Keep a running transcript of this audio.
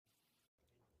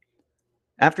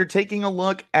After taking a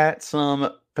look at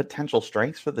some potential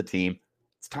strengths for the team,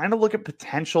 it's time to look at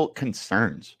potential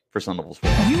concerns for Sun Devils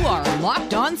football. You are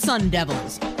Locked On Sun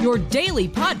Devils, your daily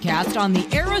podcast on the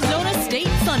Arizona State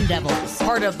Sun Devils,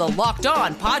 part of the Locked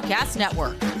On Podcast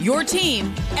Network, your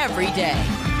team every day.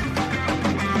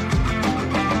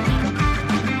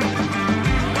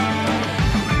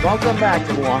 Welcome back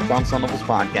to the Locked On Sun Devils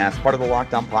podcast, part of the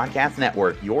Locked On Podcast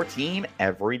Network, your team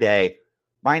every day.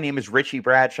 My name is Richie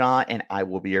Bradshaw, and I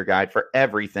will be your guide for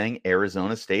everything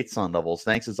Arizona State Sun Devils.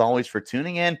 Thanks, as always, for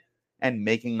tuning in and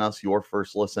making us your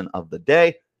first listen of the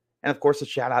day. And, of course, a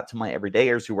shout-out to my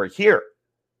everydayers who are here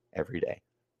every day.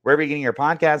 Wherever you're getting your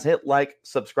podcast, hit like,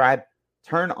 subscribe,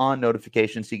 turn on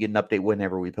notifications so you get an update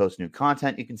whenever we post new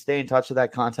content. You can stay in touch with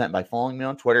that content by following me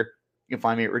on Twitter. You can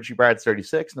find me at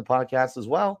RichieBrads36 and the podcast as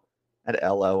well at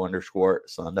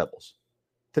LO_Sun Devils.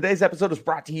 Today's episode is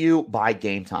brought to you by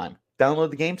Game Time.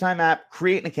 Download the Game Time app,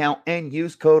 create an account, and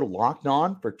use code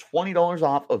LOCKEDON for $20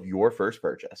 off of your first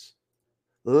purchase.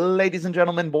 Ladies and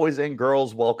gentlemen, boys and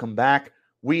girls, welcome back.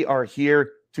 We are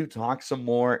here to talk some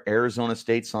more Arizona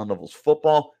State Sun Devils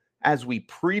football, as we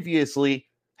previously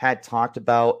had talked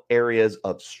about areas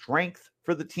of strength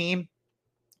for the team.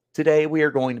 Today, we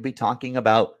are going to be talking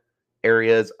about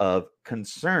areas of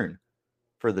concern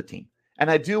for the team. And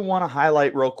I do want to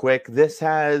highlight real quick, this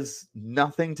has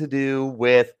nothing to do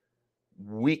with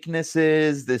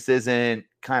weaknesses. This isn't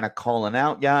kind of calling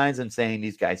out guys and saying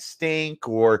these guys stink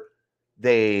or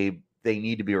they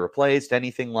need to be replaced,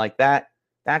 anything like that.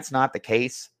 That's not the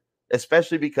case,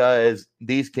 especially because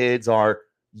these kids are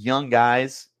young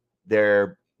guys.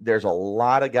 There's a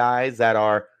lot of guys that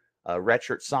are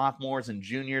redshirt sophomores and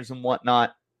juniors and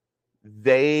whatnot.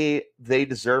 They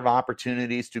deserve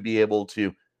opportunities to be able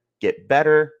to get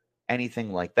better,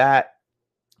 anything like that.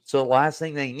 So the last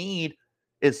thing they need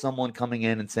is someone coming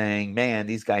in and saying, man,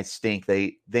 these guys stink.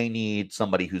 They need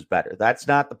somebody who's better. That's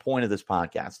not the point of this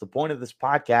podcast. The point of this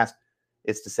podcast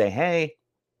is to say, hey,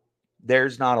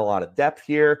 there's not a lot of depth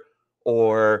here,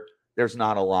 or there's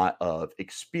not a lot of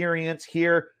experience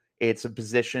here. It's a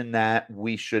position that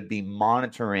we should be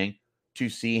monitoring to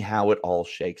see how it all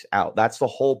shakes out. That's the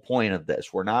whole point of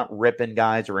this. We're not ripping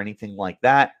guys or anything like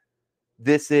that.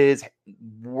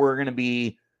 We're going to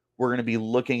be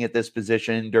looking at this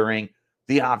position during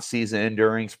the offseason,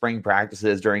 during spring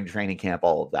practices, during training camp,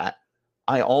 all of that.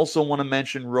 I also want to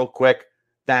mention real quick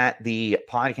that the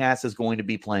podcast is going to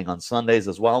be playing on Sundays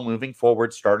as well. Moving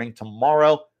forward, starting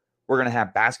tomorrow, we're going to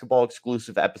have basketball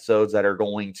exclusive episodes that are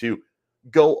going to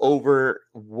go over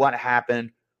what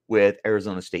happened with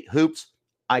Arizona State hoops.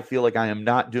 I feel like I am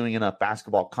not doing enough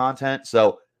basketball content.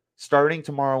 So starting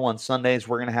tomorrow on Sundays,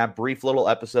 we're going to have brief little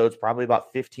episodes, probably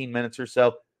about 15 minutes or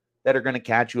so, that are going to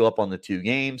catch you up on the two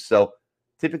games. So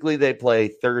typically they play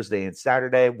Thursday and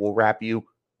Saturday. We'll wrap you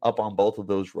up on both of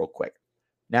those real quick.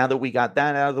 Now that we got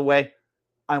that out of the way,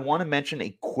 I want to mention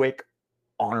a quick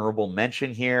honorable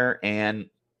mention here. And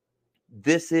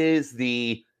this is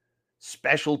the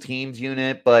special teams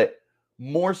unit, but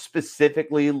more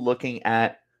specifically looking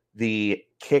at the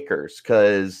kickers,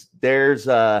 because there's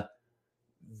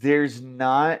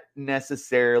not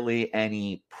necessarily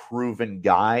any proven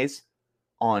guys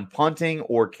on punting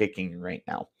or kicking right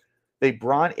now. They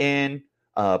brought in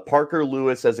Parker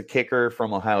Lewis as a kicker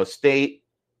from Ohio State.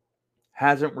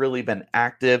 Hasn't really been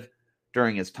active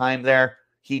during his time there.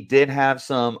 He did have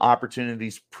some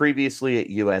opportunities previously at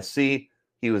USC.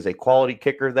 He was a quality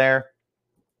kicker there.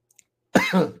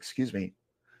 Excuse me.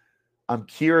 I'm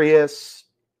curious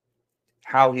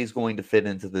how he's going to fit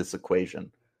into this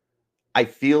equation. I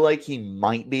feel like he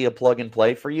might be a plug and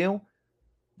play for you,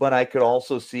 but I could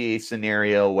also see a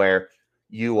scenario where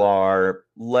you are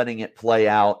letting it play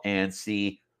out and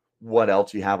see what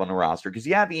else you have on the roster. Because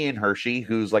you have Ian Hershey,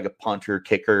 who's like a punter,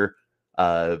 kicker,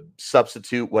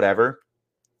 substitute, whatever.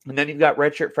 And then you've got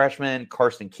redshirt freshman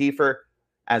Karsten Kiefer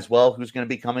as well, who's going to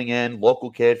be coming in, local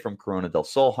kid from Corona del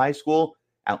Sol High School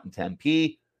out in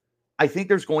Tempe. I think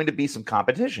there's going to be some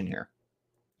competition here.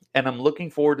 And I'm looking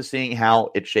forward to seeing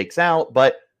how it shakes out.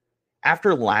 But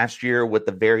after last year with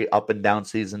the very up and down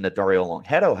season that Dario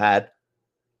Longetto had,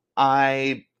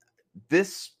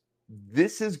 this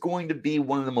is going to be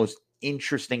one of the most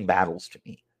interesting battles to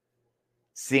me,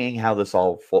 seeing how this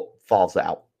all falls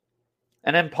out.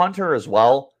 And then punter as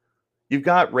well, you've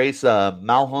got Raisa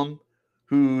Malham,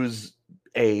 who's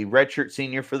a redshirt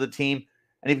senior for the team,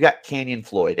 and you've got Canyon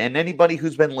Floyd. And anybody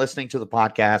who's been listening to the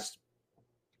podcast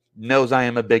knows I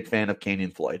am a big fan of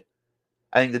Canyon Floyd.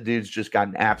 I think the dude's just got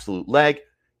an absolute leg.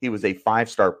 He was a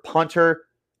 5-star punter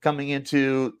coming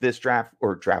into this draft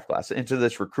class, into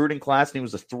this recruiting class, and he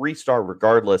was a 3-star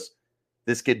regardless.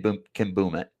 This kid can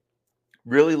boom it.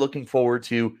 Really looking forward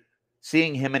to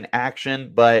seeing him in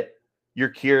action, but you're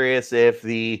curious if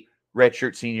the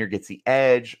redshirt senior gets the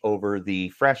edge over the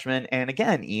freshman. And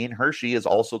again, Ian Hershey is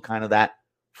also kind of that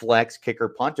flex kicker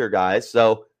punter guy.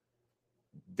 So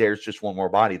there's just one more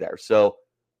body there. So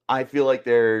I feel like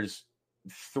there's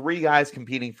 3 guys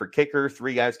competing for kicker,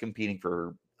 3 guys competing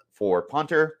for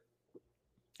punter.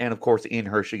 And of course, Ian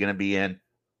Hershey going to be in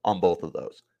on both of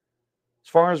those. As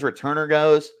far as returner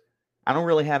goes, I don't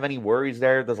really have any worries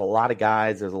there. There's a lot of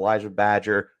guys. There's Elijah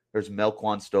Badger. There's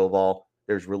Melquan Stovall.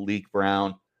 There's Raleek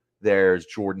Brown. There's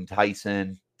Jordan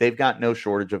Tyson. They've got no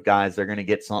shortage of guys. They're going to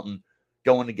get something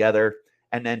going together.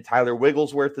 And then Tyler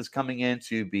Wigglesworth is coming in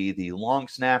to be the long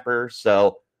snapper.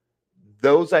 So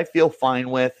those I feel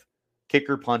fine with.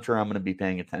 Kicker, punter, I'm going to be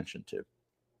paying attention to.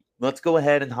 Let's go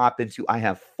ahead and hop into, I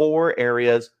have 4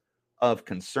 areas of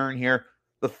concern here.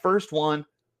 The first one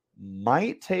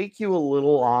might take you a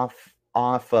little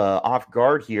off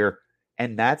guard here,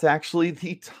 and that's actually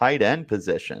the tight end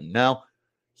position. Now,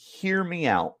 hear me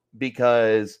out,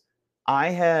 because I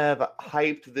have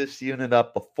hyped this unit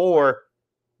up before,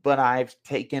 but I've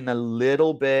taken a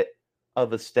little bit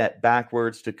of a step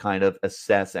backwards to kind of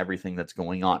assess everything that's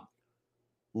going on.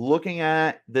 Looking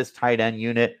at this tight end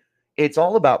unit, it's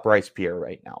all about Bryce Pierre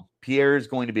right now. Pierre is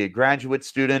going to be a graduate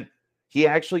student. He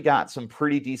actually got some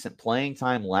pretty decent playing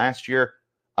time last year,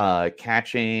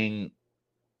 catching.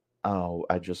 Oh,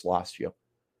 I just lost you.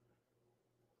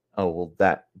 Oh, well,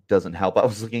 that doesn't help. I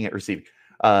was looking at receiving.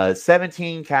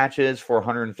 17 catches for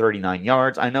 139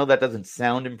 yards. I know that doesn't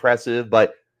sound impressive,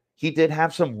 but he did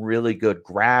have some really good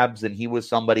grabs, and he was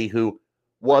somebody who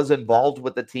was involved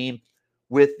with the team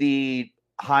with the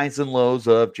highs and lows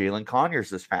of Jalen Conyers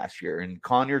this past year. And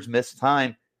Conyers missed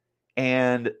time,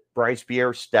 and Bryce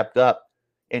Pierre stepped up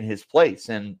in his place.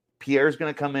 And Pierre's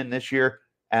going to come in this year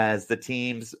as the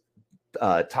team's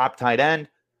top tight end.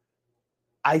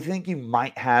 I think you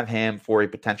might have him for a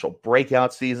potential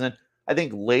breakout season. I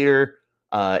think later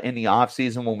in the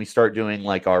offseason, when we start doing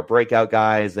like our breakout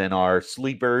guys and our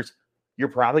sleepers, you're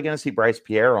probably going to see Bryce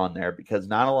Pierre on there, because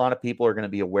not a lot of people are going to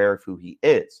be aware of who he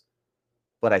is.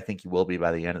 But I think he will be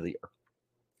by the end of the year.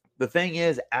 The thing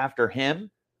is, after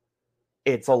him,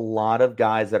 it's a lot of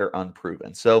guys that are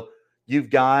unproven. So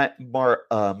you've got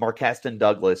Marqueston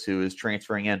Douglas, who is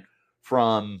transferring in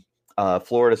from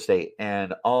Florida State.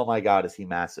 And oh my God, is he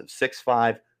massive.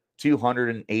 6'5",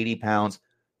 280 pounds.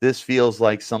 This feels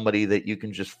like somebody that you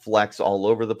can just flex all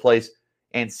over the place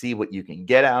and see what you can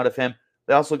get out of him.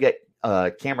 They also get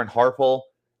Cameron Harpole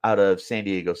out of San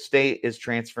Diego State is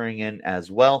transferring in as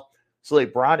well. So they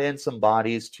brought in some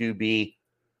bodies to be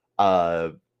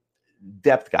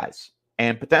depth guys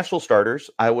and potential starters.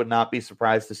 I would not be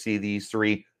surprised to see these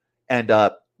 3 end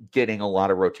up getting a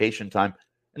lot of rotation time.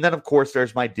 And then, of course,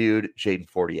 there's my dude, Jaden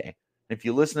Fortier. If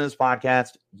you listen to this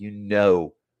podcast, you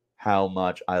know how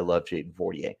much I love Jaden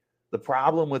Fortier. The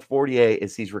problem with Fortier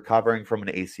is he's recovering from an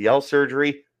ACL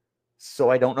surgery, so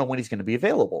I don't know when he's going to be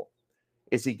available.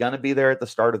 Is he going to be there at the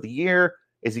start of the year?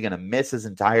 Is he going to miss his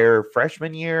entire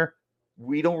freshman year?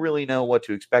 We don't really know what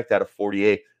to expect out of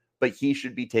Fortier, but he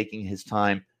should be taking his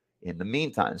time in the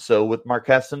meantime. So with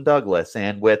Marqueston Douglas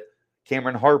and with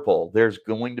Cameron Harpole, there's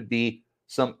going to be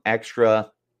some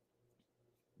extra,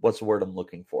 what's the word I'm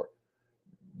looking for?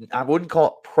 I wouldn't call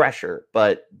it pressure,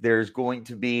 but there's going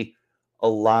to be a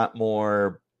lot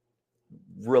more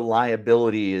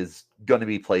reliability is going to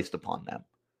be placed upon them.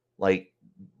 Like,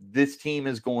 this team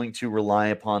is going to rely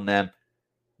upon them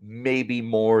maybe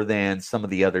more than some of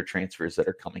the other transfers that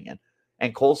are coming in.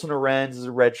 And Colson Arenz is a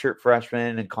redshirt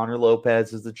freshman, and Connor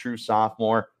Lopez is the true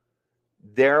sophomore.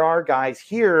 There are guys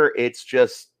here. It's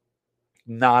just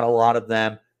not a lot of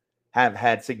them have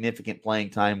had significant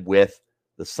playing time with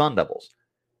the Sun Devils.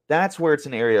 That's where it's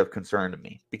an area of concern to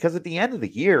me, because at the end of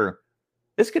the year,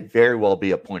 this could very well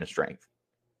be a point of strength.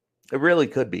 It really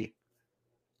could be.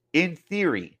 In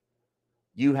theory,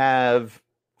 you have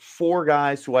 4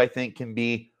 guys who I think can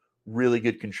be really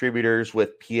good contributors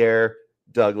with Pierre,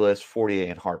 Douglas, Fortier,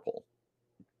 and Harpole.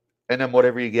 And then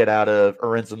whatever you get out of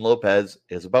Arenz and Lopez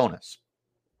is a bonus.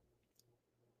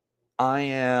 I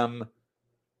am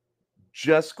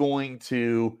just going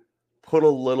to put a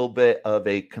little bit of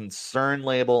a concern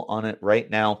label on it right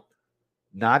now.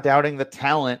 Not doubting the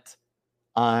talent.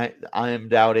 I am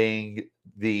doubting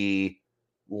the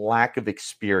lack of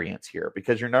experience here,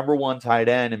 because your number 1 tight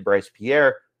end in Bryce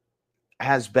Pierre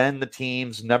has been the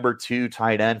team's number 2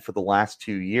 tight end for the last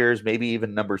 2 years, maybe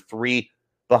even number 3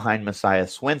 behind Messiah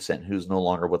Swinson, who's no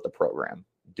longer with the program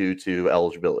due to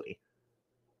eligibility.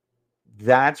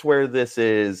 That's where this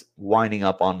is winding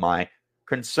up on my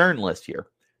concern list here,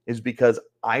 is because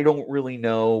I don't really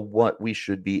know what we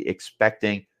should be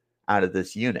expecting out of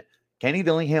this unit. Kenny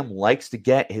Dillingham likes to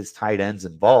get his tight ends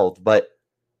involved, but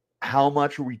how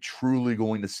much are we truly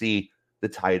going to see the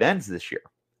tight ends this year?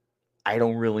 I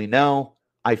don't really know.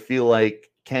 I feel like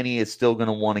Kenny is still going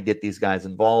to want to get these guys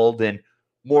involved in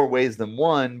more ways than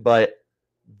one, but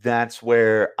that's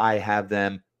where I have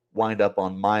them wind up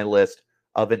on my list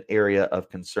of an area of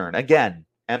concern. Again,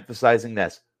 emphasizing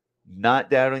this, not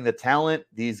doubting the talent.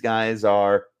 These guys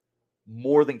are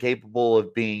more than capable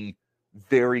of being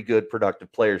very good,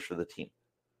 productive players for the team.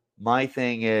 My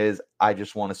thing is, I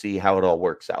just want to see how it all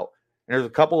works out. And there's a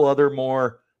couple other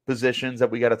more positions that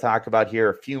we got to talk about here.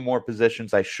 A few more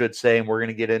positions, I should say, and we're going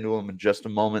to get into them in just a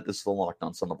moment. This is the Locked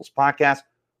On Sun Devils podcast,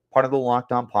 part of the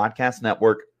Locked On Podcast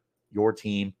Network, your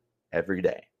team every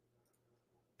day.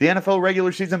 The NFL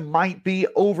regular season might be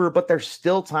over, but there's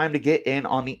still time to get in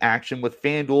on the action with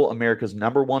FanDuel, America's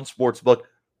 #1 sportsbook,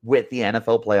 with the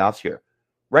NFL playoffs here.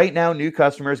 Right now, new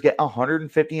customers get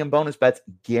 $150 in bonus bets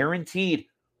guaranteed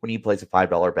when you place a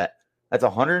 $5 bet. That's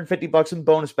 $150 in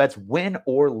bonus bets, win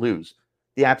or lose.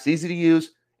 The app's easy to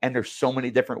use, and there's so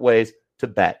many different ways to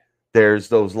bet. There's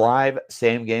those live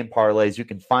same-game parlays. You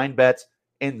can find bets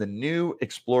in the new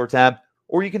Explore tab,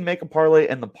 or you can make a parlay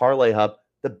in the Parlay Hub,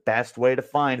 the best way to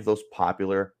find those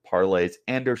popular parlays.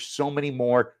 And there's so many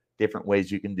more different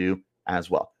ways you can do as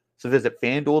well. So visit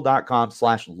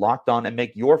FanDuel.com/lockedon and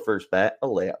make your first bet a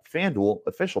layup. FanDuel,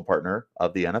 official partner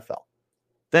of the NFL.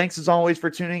 Thanks as always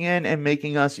for tuning in and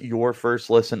making us your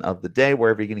first listen of the day.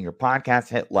 Wherever you're getting your podcast,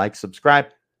 hit like, subscribe,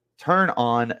 turn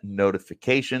on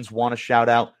notifications. Want to shout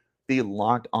out the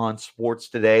Locked On Sports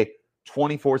Today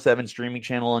 24/7 streaming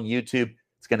channel on YouTube.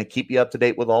 It's going to keep you up to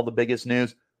date with all the biggest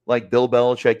news, like Bill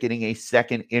Belichick getting a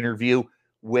second interview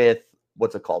with,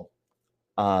 what's it called?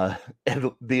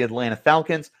 The Atlanta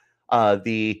Falcons.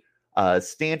 The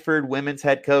Stanford women's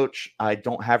head coach, I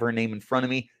don't have her name in front of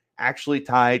me, actually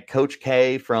tied Coach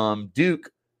K from Duke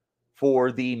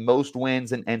for the most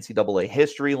wins in NCAA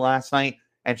history last night,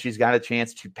 and she's got a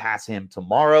chance to pass him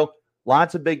tomorrow.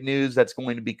 Lots of big news that's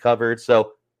going to be covered,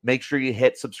 so make sure you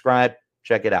hit subscribe.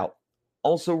 Check it out.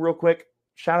 Also, real quick,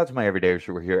 shout out to my everydayers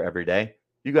who are here every day.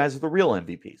 You guys are the real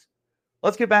MVPs.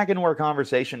 Let's get back into our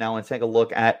conversation now and take a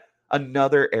look at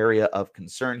another area of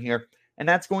concern here, and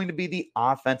that's going to be the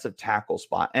offensive tackle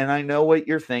spot. And I know what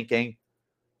you're thinking.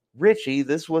 Richie,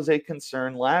 this was a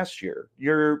concern last year.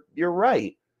 You're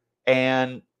right.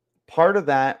 And part of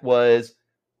that was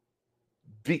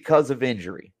because of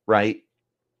injury, right?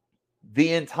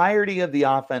 The entirety of the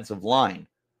offensive line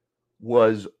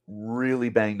was really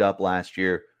banged up last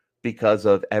year because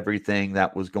of everything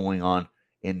that was going on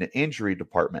in the injury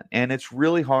department. And it's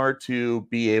really hard to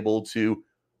be able to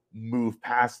move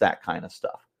past that kind of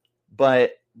stuff.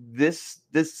 But this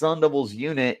Sun Devils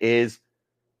unit is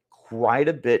quite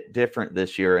a bit different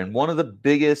this year. And one of the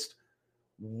biggest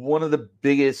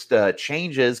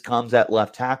changes comes at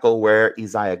left tackle, where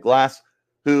Isaiah Glass,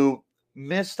 who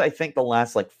missed, I think, the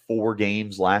last 4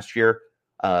 games last year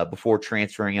before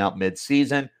transferring out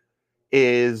midseason,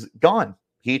 is gone.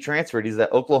 He transferred. He's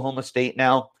at Oklahoma State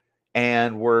now,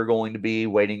 and we're going to be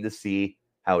waiting to see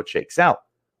how it shakes out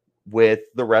with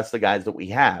the rest of the guys that we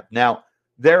have. Now,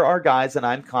 there are guys that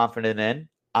I'm confident in.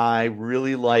 I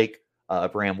really like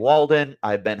Bram Walden.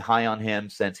 I've been high on him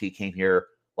since he came here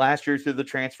last year through the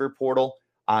transfer portal.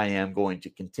 I am going to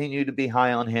continue to be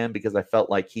high on him because I felt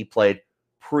like he played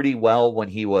pretty well when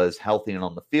he was healthy and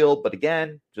on the field. But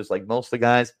again, just like most of the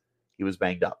guys, he was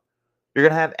banged up. You're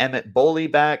going to have Emmett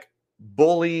Boley back.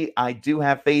 Boley, I do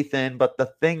have faith in, but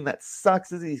the thing that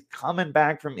sucks is he's coming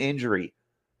back from injury.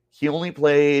 He only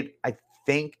played, I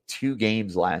think, 2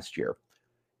 games last year.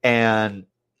 And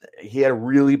he had a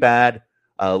really bad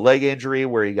leg injury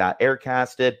where he got air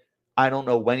casted. I don't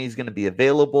know when he's going to be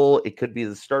available. It could be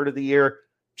the start of the year,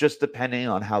 just depending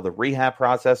on how the rehab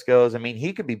process goes. I mean,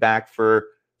 he could be back for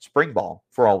spring ball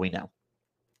for all we know.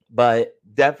 But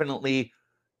definitely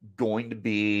going to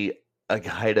be a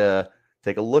guy to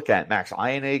take a look at. Max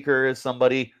Ironacre is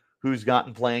somebody who's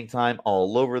gotten playing time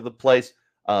all over the place.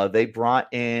 They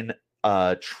brought in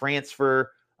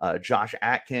transfer Josh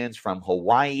Atkins from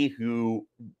Hawaii, who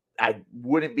I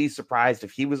wouldn't be surprised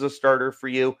if he was a starter for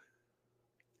you.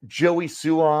 Joey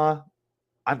Sua,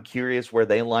 I'm curious where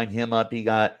they line him up. He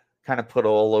got kind of put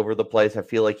all over the place. I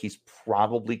feel like he's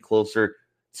probably closer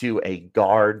to a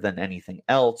guard than anything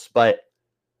else, but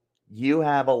you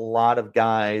have a lot of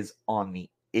guys on the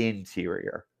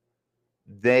interior.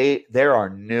 There are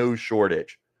no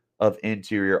shortage of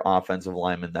interior offensive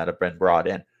linemen that have been brought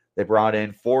in. They brought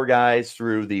in 4 guys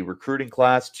through the recruiting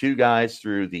class, 2 guys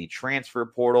through the transfer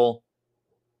portal.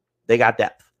 They got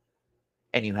depth.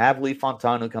 and you have Lee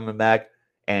Fontanu coming back,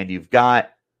 and you've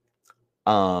got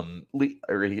I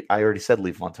already said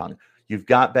Lee Fontanu. You've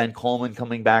got Ben Coleman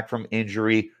coming back from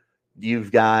injury.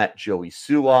 You've got Joey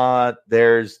Su'a.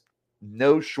 There's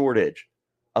no shortage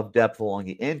of depth along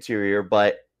the interior,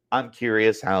 but I'm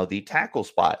curious how the tackle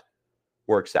spot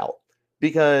works out.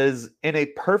 Because in a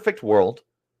perfect world,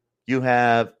 you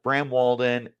have Bram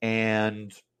Walden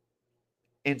and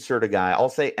insert a guy. I'll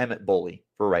say Emmett Bully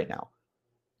for right now.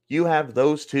 You have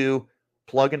those two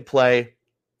plug and play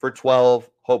for 12,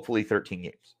 hopefully 13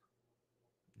 games.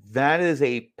 That is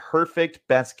a perfect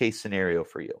best case scenario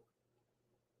for you.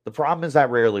 The problem is that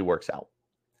rarely works out.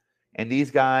 And these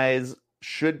guys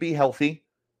should be healthy.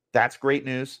 That's great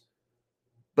news.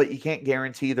 But you can't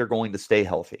guarantee they're going to stay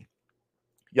healthy.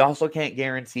 You also can't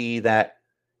guarantee that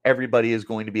everybody is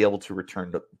going to be able to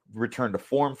return to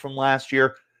form from last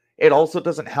year. It also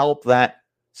doesn't help that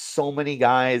so many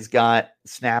guys got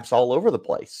snaps all over the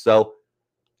place. So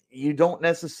you don't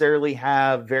necessarily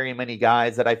have very many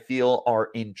guys that I feel are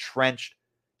entrenched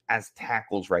as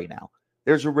tackles right now.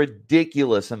 There's a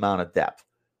ridiculous amount of depth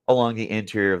along the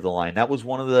interior of the line. That was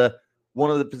one of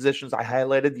the positions I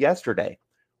highlighted yesterday,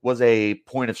 was a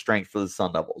point of strength for the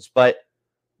Sun Devils. But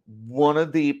one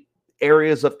of the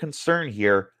areas of concern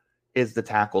here is the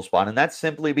tackle spot. And that's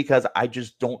simply because I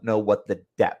just don't know what the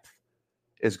depth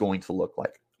is going to look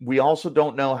like. We also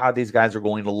don't know how these guys are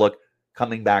going to look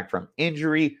coming back from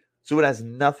injury. So it has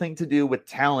nothing to do with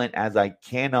talent, as I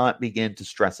cannot begin to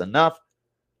stress enough.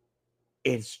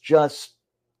 It's just,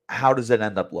 how does it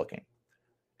end up looking?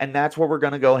 And that's where we're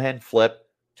going to go ahead and flip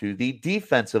to the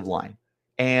defensive line.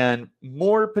 And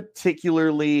more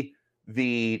particularly,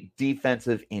 the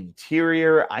defensive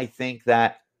interior. I think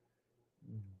that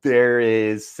there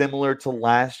is, similar to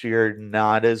last year,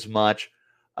 not as much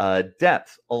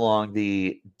depth along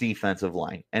the defensive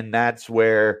line. And that's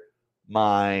where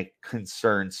my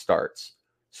concern starts.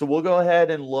 So we'll go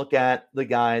ahead and look at the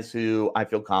guys who I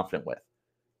feel confident with.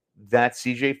 That's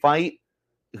CJ Fite,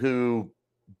 who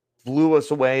blew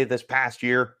us away this past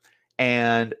year,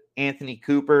 and Anthony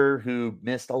Cooper, who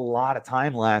missed a lot of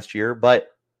time last year, but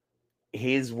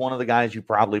he's one of the guys you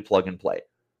probably plug and play.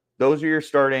 Those are your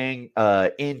starting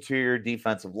interior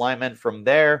defensive linemen. From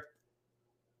there,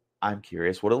 I'm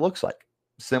curious what it looks like.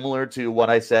 Similar to what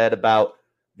I said about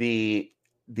the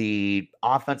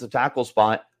offensive tackle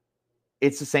spot,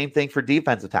 it's the same thing for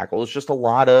defensive tackle. It's just a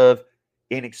lot of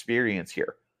inexperience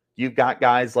here. You've got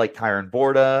guys like Kyron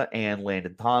Borda and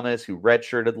Landon Thomas, who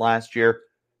redshirted last year.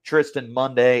 Tristan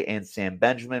Monday and Sam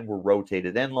Benjamin were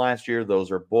rotated in last year.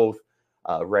 Those are both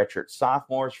redshirt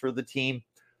sophomores for the team.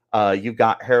 You've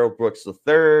got Harold Brooks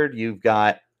III. You've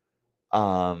got,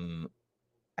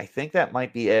 I think that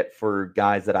might be it for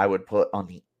guys that I would put on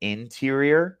the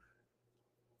interior.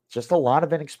 Just a lot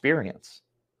of inexperience.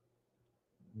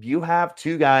 You have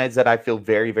two guys that I feel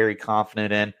very, very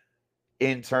confident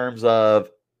in terms of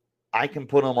I can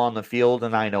put them on the field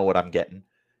and I know what I'm getting.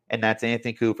 And that's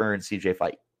Anthony Cooper and CJ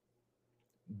Fite.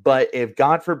 But if,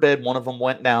 God forbid, one of them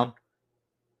went down,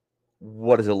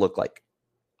 what does it look like?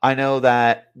 I know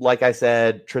that, like I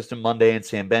said, Tristan Monday and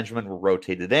Sam Benjamin were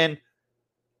rotated in.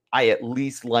 I at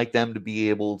least like them to be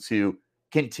able to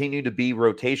continue to be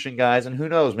rotation guys. And who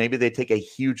knows, maybe they take a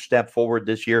huge step forward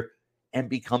this year and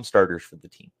become starters for the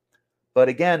team. But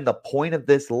again, the point of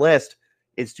this list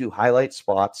is to highlight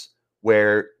spots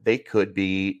where they could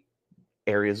be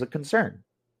areas of concern.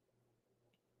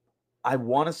 I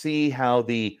want to see how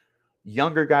the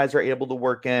younger guys are able to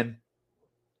work in.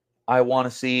 I want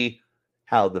to see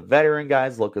how the veteran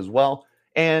guys look as well.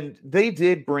 And they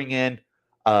did bring in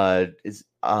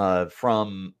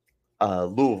from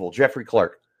Louisville, Jeffrey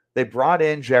Clark. They brought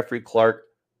in Jeffrey Clark,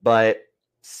 but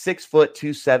 6 foot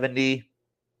 270.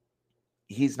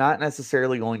 He's not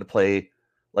necessarily going to play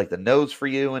like the nose for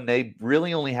you, and they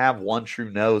really only have one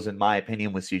true nose, in my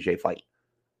opinion, with CJ Fite.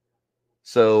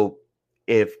 So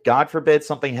if, God forbid,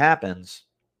 something happens,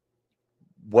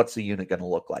 what's the unit going to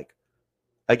look like?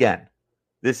 Again,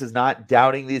 this is not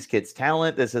doubting these kids'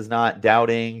 talent. This is not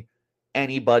doubting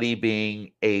anybody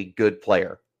being a good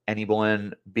player,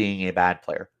 anyone being a bad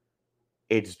player.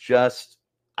 It's just,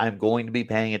 I'm going to be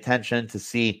paying attention to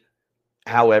see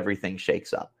how everything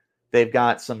shakes up. They've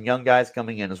got some young guys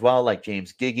coming in as well, like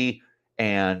James Giggy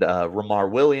and Ramar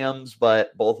Williams,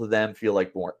 but both of them feel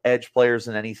like more edge players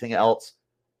than anything else.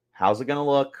 How's it going to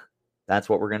look? That's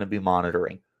what we're going to be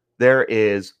monitoring. There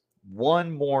is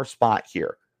one more spot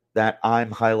here that I'm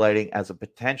highlighting as a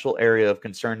potential area of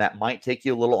concern that might take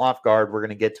you a little off guard. We're going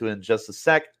to get to it in just a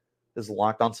sec. This is the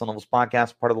Locked On Sun Devils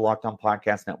podcast, part of the Locked On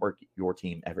Podcast Network, your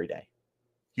team every day.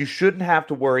 You shouldn't have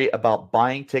to worry about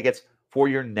buying tickets for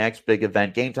your next big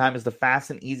event. Game Time is the fast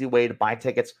and easy way to buy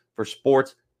tickets for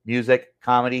sports, music,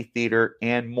 comedy, theater,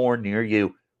 and more near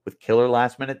you. With killer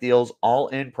last-minute deals,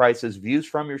 all-in prices, views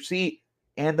from your seat,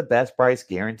 and the best price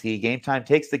guarantee, Game Time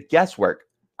takes the guesswork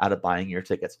out of buying your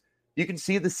tickets. You can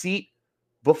see the seat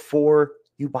before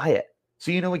you buy it,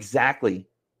 so you know exactly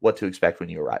what to expect when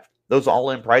you arrive. Those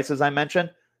all-in prices I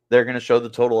mentioned, they're going to show the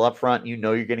total up front. You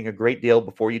know you're getting a great deal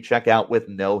before you check out with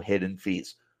no hidden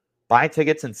fees. Buy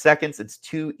tickets in seconds. It's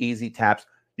 2 easy taps.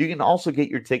 You can also get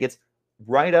your tickets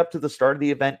right up to the start of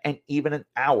the event and even an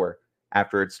hour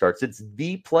after it starts. It's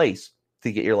the place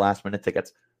to get your last-minute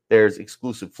tickets. There's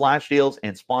exclusive flash deals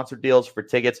and sponsored deals for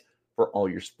tickets for all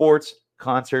your sports,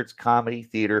 concerts, comedy,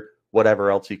 theater, whatever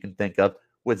else you can think of.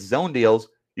 With zone deals,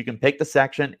 you can pick the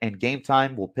section, and Game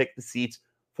Time will pick the seats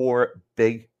for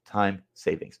big-time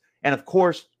savings. And of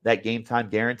course, that Game Time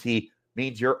guarantee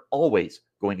means you're always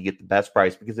going to get the best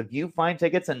price, because if you find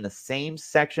tickets in the same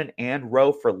section and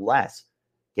row for less,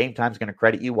 Game Time is going to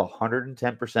credit you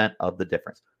 110% of the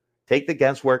difference. Take the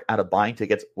guesswork out of buying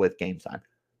tickets with Game Time.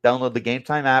 Download the Game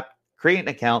Time app, create an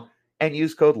account, and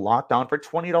use code LOCKEDON for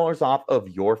 $20 off of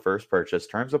your first purchase.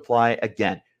 Terms apply.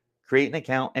 Again, create an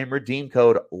account and redeem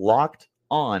code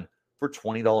LOCKEDON for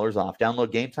 $20 off.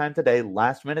 Download Game Time today.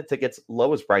 Last-minute tickets,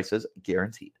 lowest prices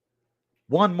guaranteed.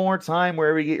 One more time,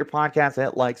 wherever you get your podcast,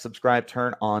 hit like, subscribe,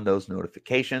 turn on those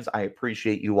notifications. I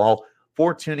appreciate you all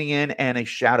for tuning in, and a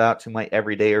shout out to my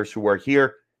everydayers who are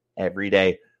here every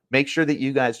day. Make sure that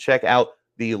you guys check out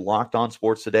the Locked On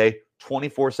Sports Today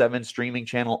 24/7 streaming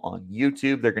channel on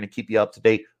YouTube. They're going to keep you up to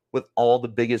date with all the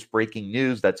biggest breaking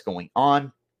news that's going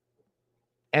on,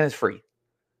 and it's free.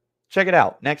 Check it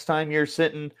out. Next time you're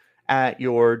sitting at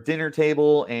your dinner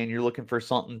table and you're looking for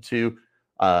something to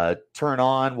turn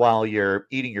on while you're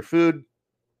eating your food,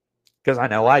 because I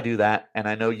know I do that, and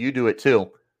I know you do it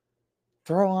too,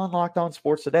 throw on Locked On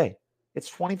Sports Today. It's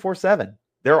 24/7.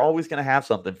 They're always going to have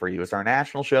something for you. It's our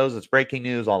national shows, it's breaking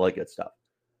news, all that good stuff.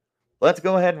 Let's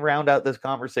go ahead and round out this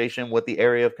conversation with the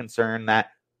area of concern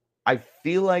that I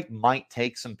feel like might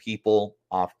take some people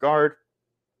off guard,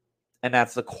 and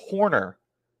that's the corner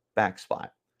back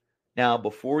spot. Now,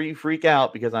 before you freak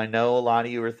out, because I know a lot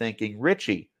of you are thinking,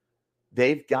 Richie,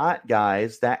 they've got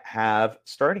guys that have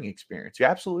starting experience. You're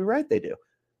absolutely right, they do.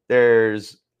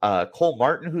 There's Cole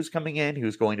Martin, who's coming in,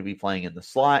 who's going to be playing in the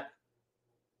slot.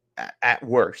 At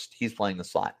worst, he's playing the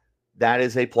slot. That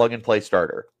is a plug-and-play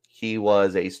starter. He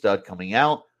was a stud coming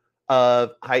out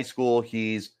of high school.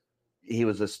 He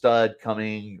was a stud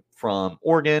coming from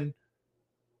Oregon.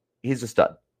 He's a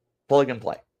stud. Plug and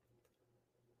play.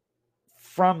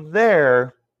 From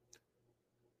there,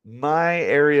 my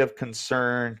area of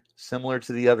concern, similar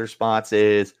to the other spots,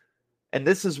 is, and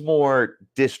this is more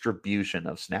distribution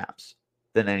of snaps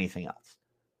than anything else,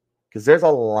 because there's a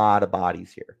lot of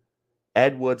bodies here.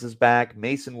 Ed Woods is back.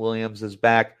 Mason Williams is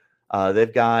back.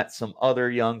 They've got some other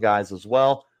young guys as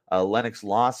well. Lennox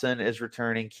Lawson is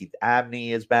returning. Keith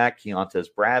Abney is back. Keontae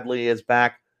Bradley is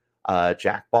back.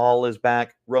 Jack Ball is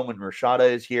back. Roman Rashada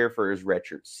is here for his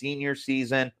redshirt senior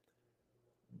season.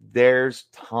 There's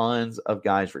tons of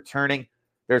guys returning.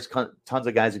 There's tons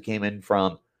of guys who came in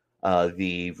from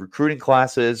the recruiting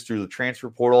classes through the transfer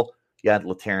portal. You had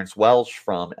LaTerrence Welch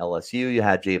from LSU. You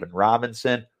had Javen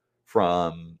Robinson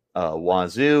from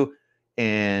Wazoo.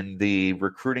 In the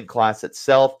recruiting class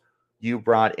itself, you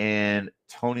brought in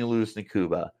Tony Luis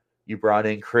Nakuba. You brought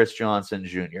in Chris Johnson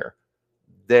Jr.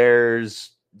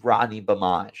 There's Rodney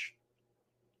Bamaj.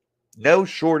 No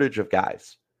shortage of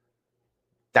guys.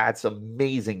 That's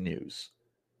amazing news.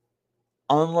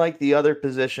 Unlike the other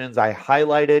positions I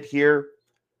highlighted here,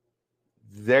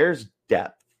 there's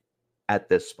depth at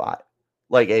this spot.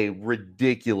 Like a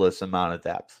ridiculous amount of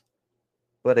depth.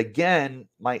 But again,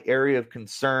 my area of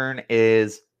concern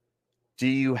is, do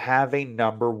you have a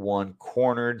number one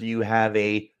corner? Do you have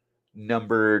a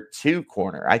number two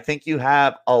corner? I think you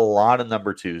have a lot of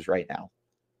number twos right now.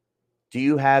 Do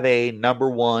you have a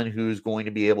number one who's going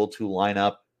to be able to line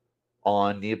up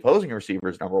on the opposing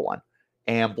receivers, number one,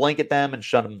 and blanket them and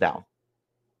shut them down?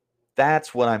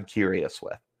 That's what I'm curious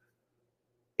with.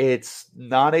 It's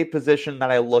not a position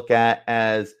that I look at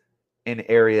as an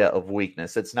area of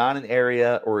weakness. It's not an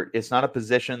area, or it's not a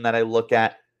position that I look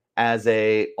at as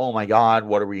a, oh my God,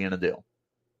 what are we going to do?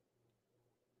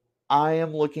 I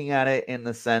am looking at it in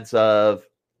the sense of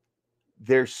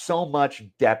there's so much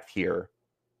depth here,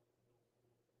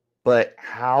 but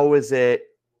how is it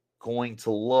going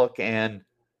to look, and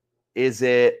is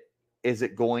it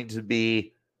going to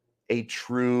be a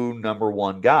true number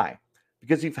one guy?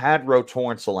 Because you've had Ro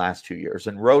Torrence the last 2 years,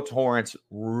 and Ro Torrence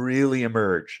really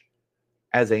emerged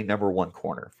as a number one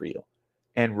corner for you.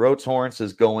 And Ro Torrance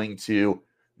is going to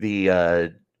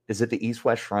the is it the East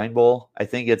West Shrine Bowl? I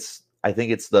think it's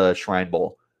the Shrine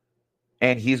Bowl.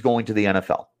 And he's going to the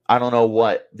NFL. I don't know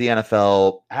what the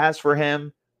NFL has for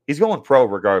him. He's going pro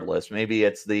regardless. Maybe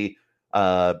it's the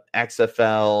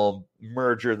XFL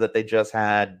merger that they just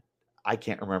had. I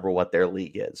can't remember what their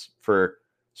league is for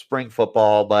spring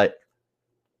football, but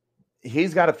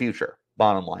he's got a future,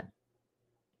 bottom line.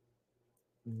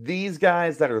 These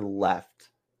guys that are left,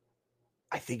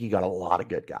 I think you got a lot of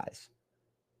good guys.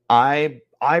 I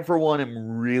for one,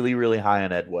 am really, really high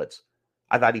on Ed Woods.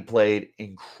 I thought he played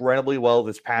incredibly well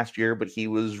this past year, but he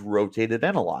was rotated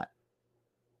in a lot.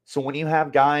 So when you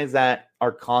have guys that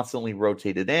are constantly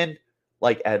rotated in,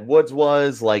 like Ed Woods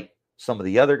was, like some of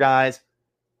the other guys,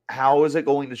 how is it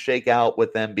going to shake out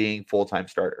with them being full-time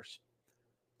starters?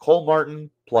 Cole Martin,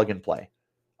 plug and play.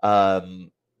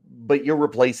 But you're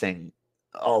replacing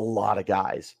a lot of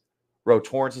guys. Ro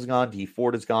Torrance is gone. D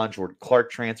Ford is gone. Jordan Clark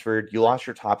transferred. You lost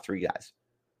your top three guys.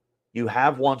 You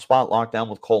have one spot locked down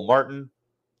with Cole Martin.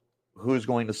 Who's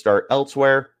going to start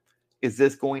elsewhere? Is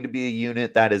this going to be a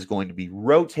unit that is going to be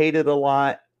rotated a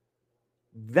lot?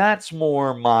 That's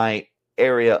more my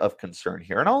area of concern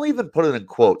here. And I'll even put it in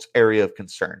quotes, area of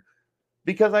concern,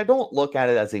 because I don't look at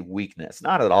it as a weakness.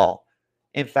 Not at all.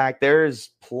 In fact, there's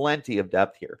plenty of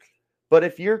depth here. But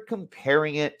if you're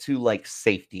comparing it to like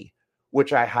safety,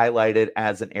 which I highlighted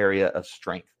as an area of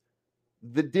strength,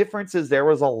 the difference is there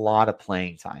was a lot of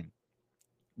playing time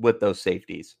with those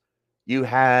safeties. You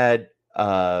had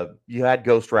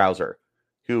Ghost Rouser,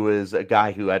 who is a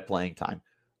guy who had playing time.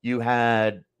 You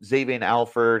had Xavier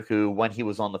Alford, who, when he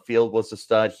was on the field, was a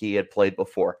stud. He had played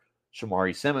before.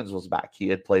 Shamari Simmons was back. He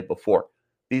had played before.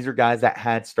 These are guys that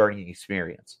had starting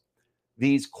experience.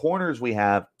 These corners we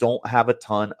have don't have a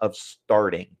ton of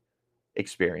starting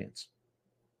experience.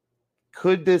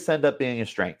 Could this end up being a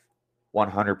strength?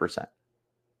 100%.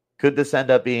 Could this end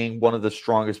up being one of the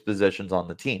strongest positions on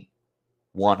the team?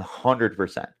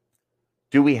 100%.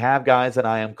 Do we have guys that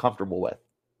I am comfortable with?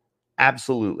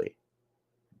 Absolutely.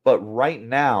 But right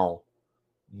now,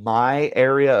 my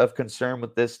area of concern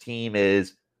with this team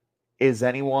is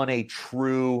anyone a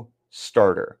true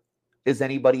starter? Is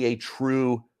anybody a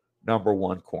true number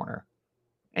one corner?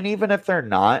 And even if they're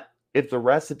not, if the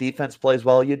rest of the defense plays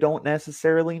well, you don't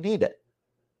necessarily need it.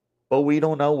 But we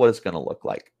don't know what it's going to look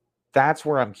like. That's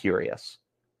where I'm curious.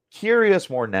 Curious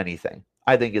more than anything,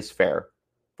 I think is fair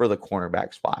for the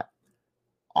cornerback spot.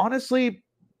 Honestly,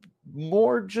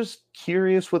 more just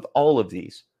curious with all of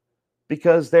these,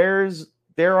 because there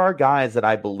are guys that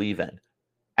I believe in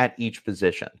at each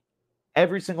position.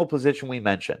 Every single position we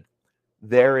mentioned,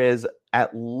 there is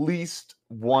at least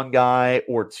one guy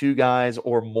or two guys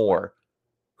or more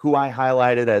who I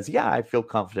highlighted as, yeah, I feel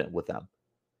confident with them.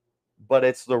 But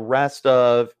it's the rest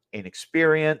of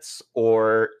inexperience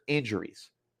or injuries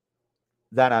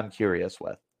that I'm curious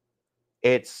with.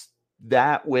 It's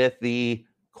that with the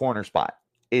corner spot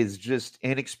is just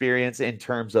inexperience in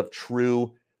terms of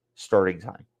true starting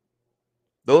time.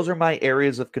 Those are my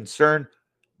areas of concern,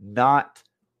 not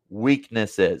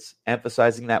weaknesses.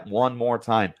 Emphasizing that one more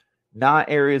time. Not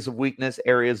areas of weakness,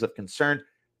 areas of concern.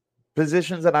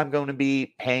 Positions that I'm going to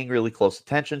be paying really close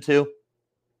attention to.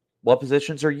 What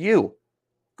positions are you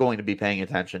going to be paying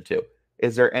attention to?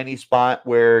 Is there any spot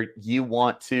where you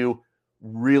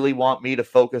really want me to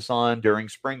focus on during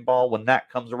spring ball? When that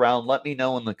comes around, let me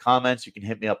know in the comments. You can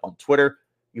hit me up on Twitter.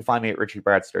 You can find me at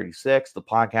RichieBrads36. The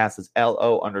podcast is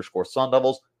LO_Sun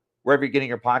Devils. Wherever you're getting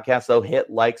your podcast, though, hit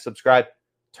like, subscribe,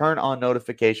 turn on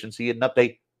notifications so you get an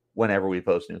update whenever we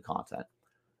post new content.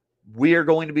 We are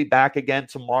going to be back again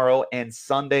tomorrow and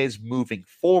Sundays moving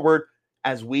forward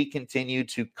as we continue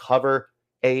to cover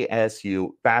ASU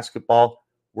basketball.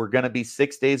 We're going to be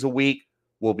 6 days a week.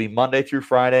 We'll be Monday through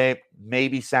Friday,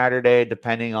 maybe Saturday,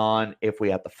 depending on if we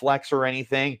have the flex or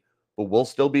anything. But we'll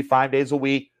still be 5 days a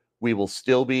week. We will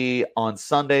still be on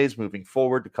Sundays moving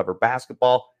forward to cover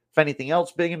basketball. If anything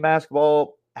else big in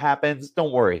basketball happens,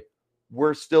 don't worry.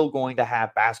 We're still going to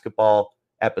have basketball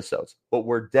episodes, but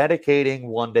we're dedicating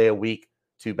 1 day a week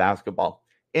to basketball.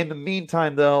 In the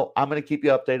meantime, though, I'm going to keep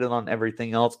you updated on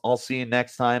everything else. I'll see you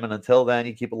next time. And until then,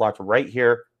 you keep it locked right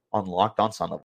here on Locked On Sun Devils.